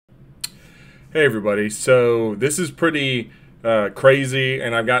Hey everybody, so this is pretty crazy,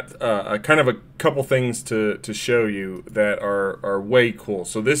 and I've got a kind of a couple things to show you that are way cool.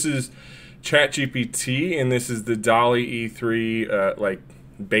 So this is ChatGPT, and this is the Dolly E3 like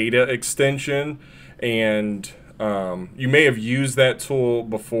beta extension, and you may have used that tool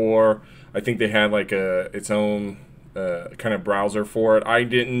before. I think they had like its own kind of browser for it. I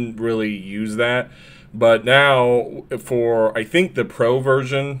didn't really use that. But now, for I think the pro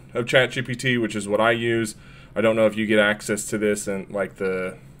version of ChatGPT, which is what I use, I don't know if you get access to this in like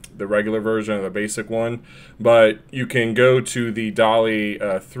the regular version or the basic one, but you can go to the Dolly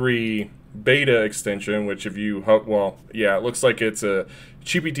 3 beta extension, which if you well, yeah, it looks like it's a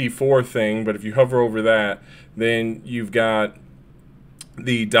GPT-4 thing, but if you hover over that, then you've got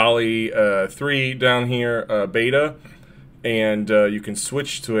the Dolly 3 down here, beta, and you can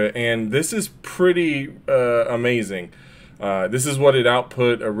switch to it, and this is pretty amazing. This is what it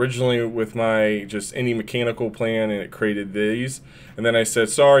output originally with my just any mechanical plan, and it created these. And then I said,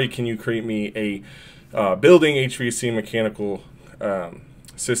 sorry, can you create me a building HVAC mechanical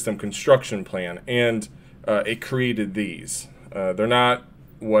system construction plan? And it created these. They're not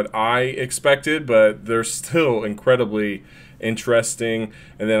what I expected, but they're still incredibly interesting.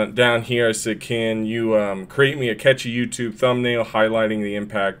 And then down here I said, can you create me a catchy YouTube thumbnail highlighting the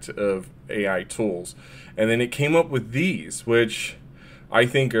impact of AI tools? And then it came up with these, which I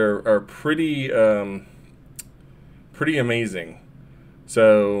think are pretty pretty amazing.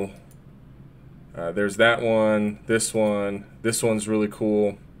 So there's that one, this one's really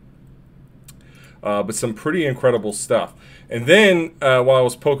cool, but some pretty incredible stuff. And then while I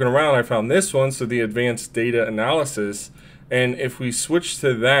was poking around, I found this one, so the advanced data analysis. And if we switch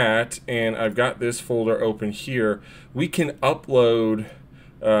to that, and I've got this folder open here, we can upload,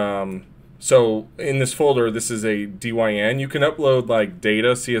 so in this folder, this is a DYN. You can upload like data,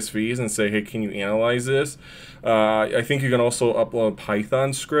 CSVs, and say, hey, can you analyze this? I think you can also upload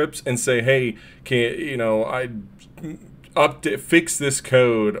Python scripts and say, hey, fix this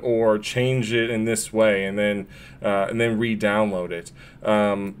code or change it in this way, and then re-download it.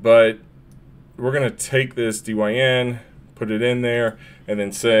 But we're gonna take this DYN, put it in there, and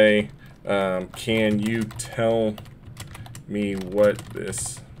then say, can you tell me what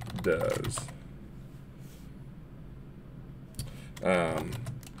this does?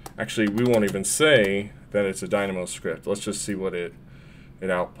 Actually, we won't even say that it's a Dynamo script. Let's just see what it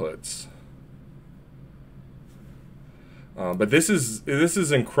outputs. But this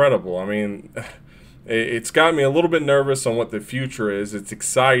is incredible. I mean, it's got me a little bit nervous on what the future is. It's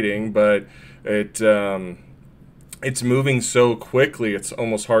exciting, but it's moving so quickly, it's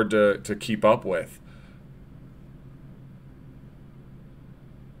almost hard to keep up with.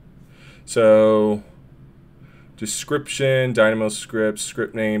 So, description, Dynamo script,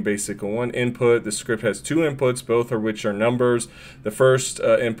 script name, basic one input. The script has two inputs, both of which are numbers. The first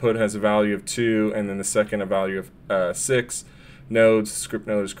input has a value of 2, and then the second a value of 6. Nodes, script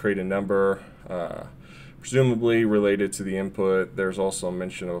nodes create a number, presumably related to the input. There's also a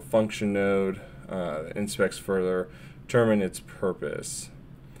mention of a function node. Inspects further, determine its purpose.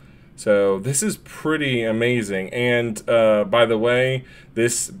 So this is pretty amazing. And by the way,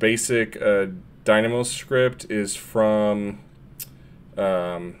 this basic Dynamo script is from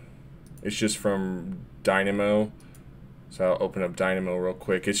it's just from Dynamo. So I'll open up Dynamo real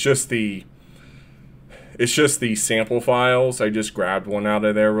quick. It's just the sample files. I just grabbed one out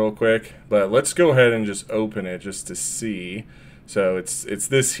of there real quick, but let's go ahead and just open it just to see. So it's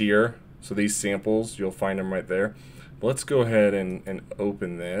this here. So these samples, you'll find them right there. But let's go ahead and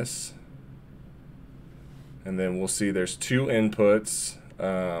open this. And then we'll see there's two inputs.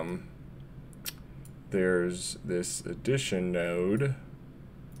 There's this addition node,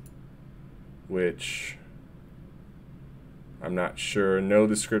 which I'm not sure. No,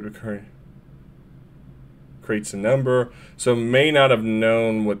 the script creates a number. So may not have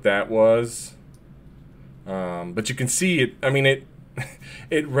known what that was. But you can see it. I mean,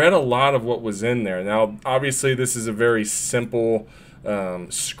 it read a lot of what was in there. Now, obviously, this is a very simple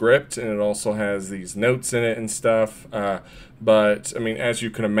script, and it also has these notes in it and stuff. But I mean, as you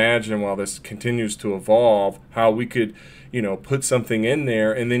can imagine, while this continues to evolve, how we could, put something in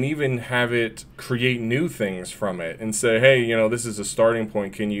there and then even have it create new things from it and say, hey, this is a starting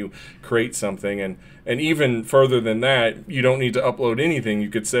point. Can you create something? And even further than that, you don't need to upload anything. You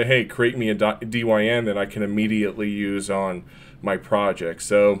could say, hey, create me a DYN that I can immediately use on my project.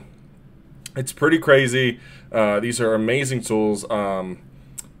 So it's pretty crazy. These are amazing tools.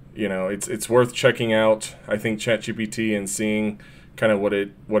 It's worth checking out. I think ChatGPT and seeing kind of what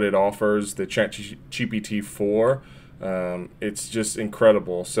it offers. The ChatGPT 4 It's just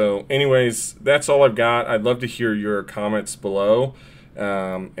incredible. So anyways, that's all I've got. I'd love to hear your comments below.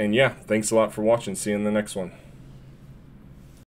 And yeah, thanks a lot for watching. See you in the next one.